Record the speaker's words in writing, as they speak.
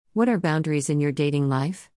What are boundaries in your dating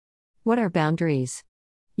life? What are boundaries?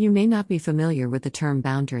 You may not be familiar with the term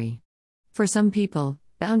boundary. For some people,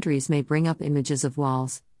 boundaries may bring up images of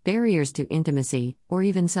walls, barriers to intimacy, or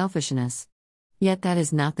even selfishness. Yet that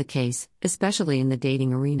is not the case, especially in the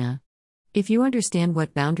dating arena. If you understand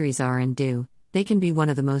what boundaries are and do, they can be one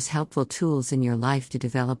of the most helpful tools in your life to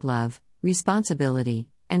develop love, responsibility,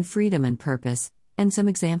 and freedom and purpose, and some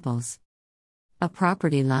examples. A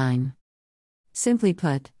property line. Simply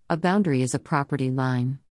put, a boundary is a property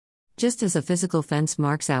line. Just as a physical fence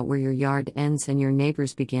marks out where your yard ends and your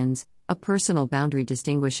neighbor's begins, a personal boundary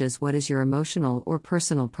distinguishes what is your emotional or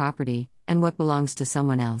personal property, and what belongs to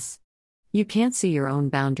someone else. You can't see your own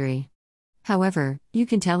boundary. However, you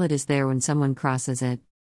can tell it is there when someone crosses it.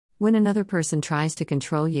 When another person tries to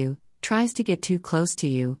control you, tries to get too close to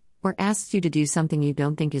you, or asks you to do something you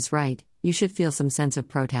don't think is right, you should feel some sense of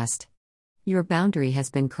protest. Your boundary has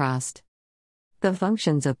been crossed. The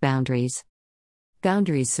functions of boundaries.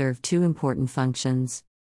 Boundaries serve two important functions.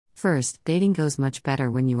 First, dating goes much better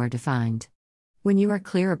when you are defined. When you are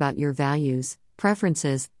clear about your values,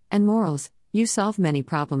 preferences, and morals, you solve many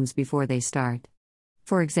problems before they start.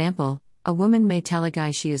 For example, a woman may tell a guy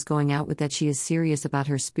she is going out with that she is serious about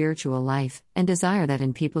her spiritual life, and desire that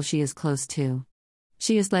in people she is close to.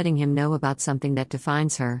 She is letting him know about something that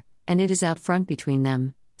defines her, and it is out front between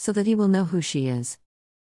them, so that he will know who she is.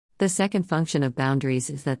 The second function of boundaries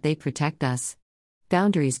is that they protect us.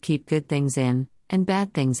 Boundaries keep good things in, and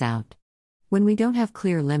bad things out. When we don't have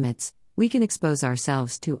clear limits, we can expose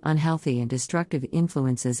ourselves to unhealthy and destructive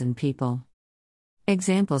influences in people.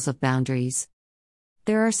 Examples of boundaries.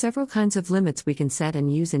 There are several kinds of limits we can set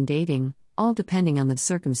and use in dating, all depending on the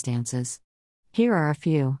circumstances. Here are a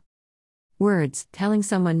few. Words, telling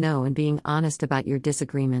someone no and being honest about your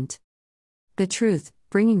disagreement. The truth,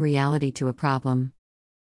 bringing reality to a problem.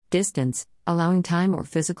 Distance, allowing time or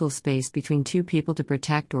physical space between two people to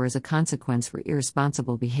protect or as a consequence for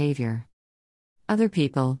irresponsible behavior. Other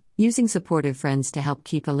people, using supportive friends to help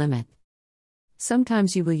keep a limit.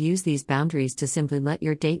 Sometimes you will use these boundaries to simply let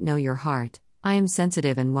your date know your heart. I am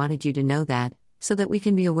sensitive and wanted you to know that, so that we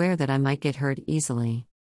can be aware that I might get hurt easily.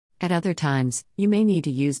 At other times, you may need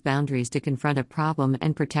to use boundaries to confront a problem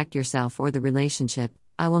and protect yourself or the relationship.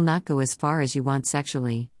 I will not go as far as you want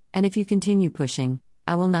sexually, and if you continue pushing,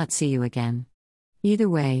 I will not see you again. Either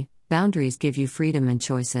way, boundaries give you freedom and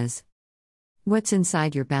choices. What's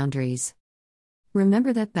inside your boundaries?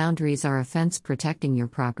 Remember that boundaries are a fence protecting your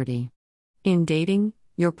property. In dating,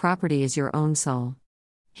 your property is your own soul.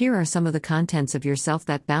 Here are some of the contents of yourself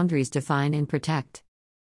that boundaries define and protect.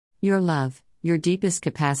 Your love, your deepest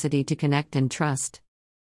capacity to connect and trust.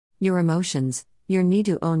 Your emotions, your need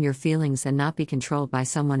to own your feelings and not be controlled by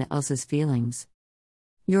someone else's feelings.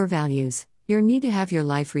 Your values, your need to have your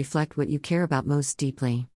life reflect what you care about most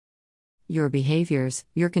deeply. Your behaviors,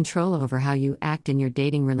 your control over how you act in your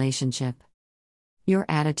dating relationship. Your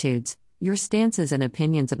attitudes, your stances and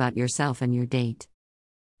opinions about yourself and your date.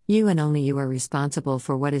 You and only you are responsible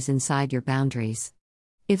for what is inside your boundaries.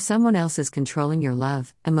 If someone else is controlling your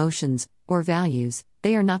love, emotions, or values,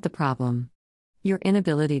 they are not the problem. Your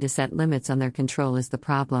inability to set limits on their control is the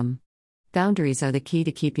problem. Boundaries are the key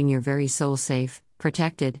to keeping your very soul safe,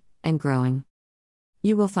 protected, and growing.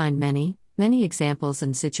 You will find many examples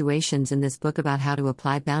and situations in this book about how to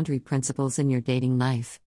apply boundary principles in your dating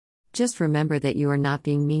life. Just remember that you are not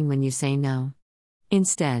being mean when you say no.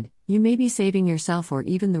 Instead, you may be saving yourself or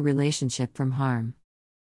even the relationship from harm.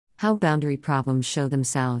 How boundary problems show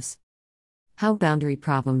themselves. How boundary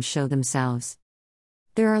problems show themselves.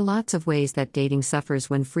 There are lots of ways that dating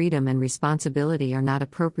suffers when freedom and responsibility are not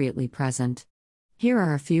appropriately present. Here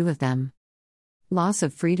are a few of them. Loss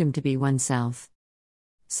of freedom to be oneself.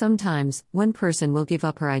 Sometimes, one person will give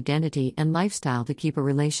up her identity and lifestyle to keep a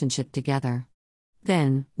relationship together.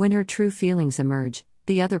 Then, when her true feelings emerge,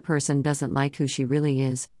 the other person doesn't like who she really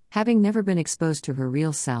is, having never been exposed to her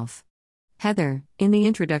real self. Heather, in the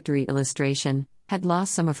introductory illustration, had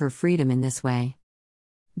lost some of her freedom in this way.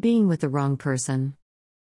 Being with the wrong person.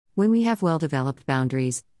 When we have well-developed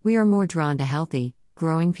boundaries, we are more drawn to healthy,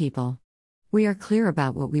 growing people. We are clear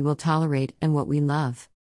about what we will tolerate and what we love.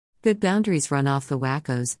 Good boundaries run off the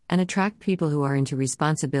wackos and attract people who are into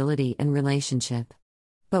responsibility and relationship.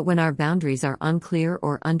 But when our boundaries are unclear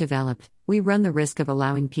or undeveloped, we run the risk of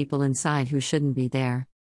allowing people inside who shouldn't be there.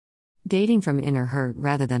 Dating from inner hurt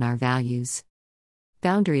rather than our values.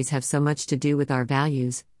 Boundaries have so much to do with our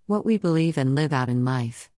values, what we believe and live out in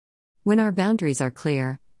life. When our boundaries are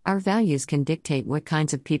clear, our values can dictate what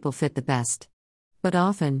kinds of people fit the best. But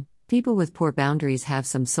often, people with poor boundaries have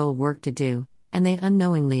some soul work to do, and they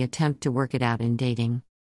unknowingly attempt to work it out in dating.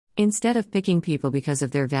 Instead of picking people because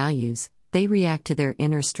of their values, they react to their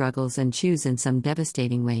inner struggles and choose in some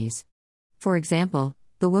devastating ways. For example,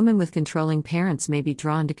 the woman with controlling parents may be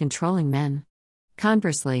drawn to controlling men.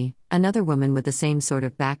 Conversely, another woman with the same sort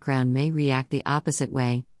of background may react the opposite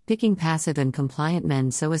way, picking passive and compliant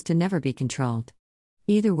men so as to never be controlled.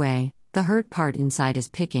 Either way, the hurt part inside is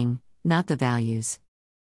picking, not the values.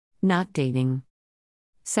 Not dating.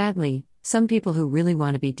 Sadly, some people who really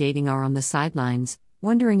want to be dating are on the sidelines,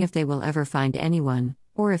 wondering if they will ever find anyone,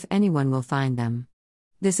 or if anyone will find them.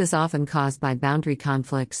 This is often caused by boundary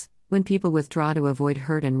conflicts, when people withdraw to avoid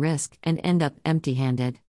hurt and risk and end up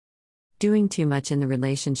empty-handed. Doing too much in the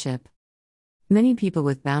relationship. Many people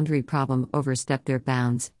with boundary problem overstep their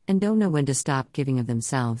bounds and don't know when to stop giving of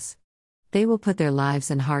themselves. They will put their lives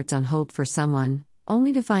and hearts on hold for someone,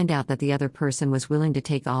 only to find out that the other person was willing to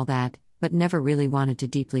take all that, but never really wanted to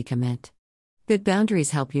deeply commit. Good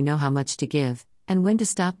boundaries help you know how much to give, and when to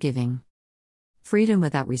stop giving. Freedom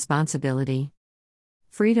without responsibility.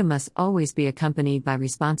 Freedom must always be accompanied by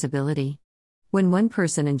responsibility. When one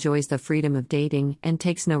person enjoys the freedom of dating and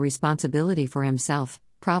takes no responsibility for himself,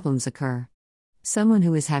 problems occur. Someone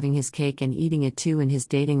who is having his cake and eating it too in his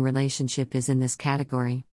dating relationship is in this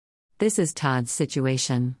category. This is Todd's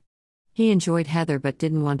situation. He enjoyed Heather but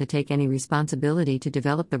didn't want to take any responsibility to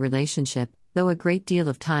develop the relationship, though a great deal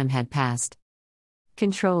of time had passed.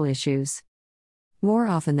 Control issues. More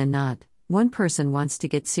often than not, one person wants to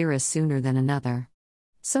get serious sooner than another.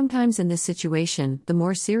 Sometimes in this situation, the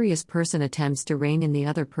more serious person attempts to rein in the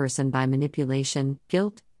other person by manipulation,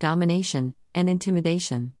 guilt, domination, and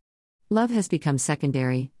intimidation. Love has become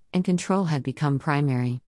secondary, and control had become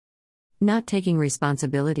primary. Not taking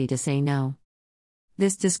responsibility to say no.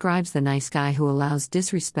 This describes the nice guy who allows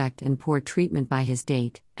disrespect and poor treatment by his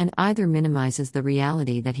date, and either minimizes the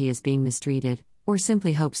reality that he is being mistreated, or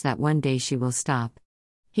simply hopes that one day she will stop.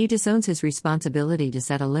 He disowns his responsibility to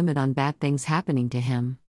set a limit on bad things happening to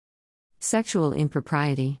him. Sexual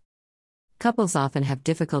impropriety. Couples often have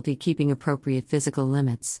difficulty keeping appropriate physical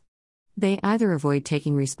limits. They either avoid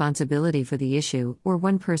taking responsibility for the issue, or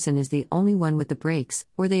one person is the only one with the brakes,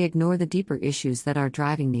 or they ignore the deeper issues that are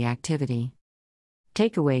driving the activity.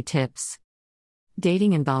 Takeaway tips.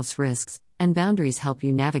 Dating involves risks, and boundaries help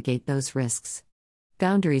you navigate those risks.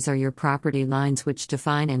 Boundaries are your property lines which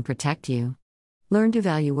define and protect you. Learn to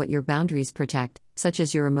value what your boundaries protect, such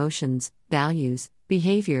as your emotions, values,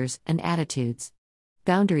 behaviors, and attitudes.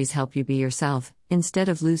 Boundaries help you be yourself, instead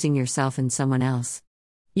of losing yourself in someone else.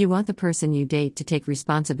 You want the person you date to take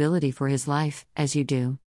responsibility for his life, as you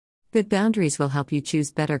do. Good boundaries will help you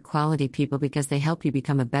choose better quality people because they help you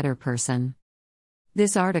become a better person.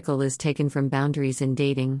 This article is taken from Boundaries in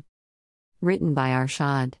Dating. Written by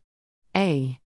Arshad A.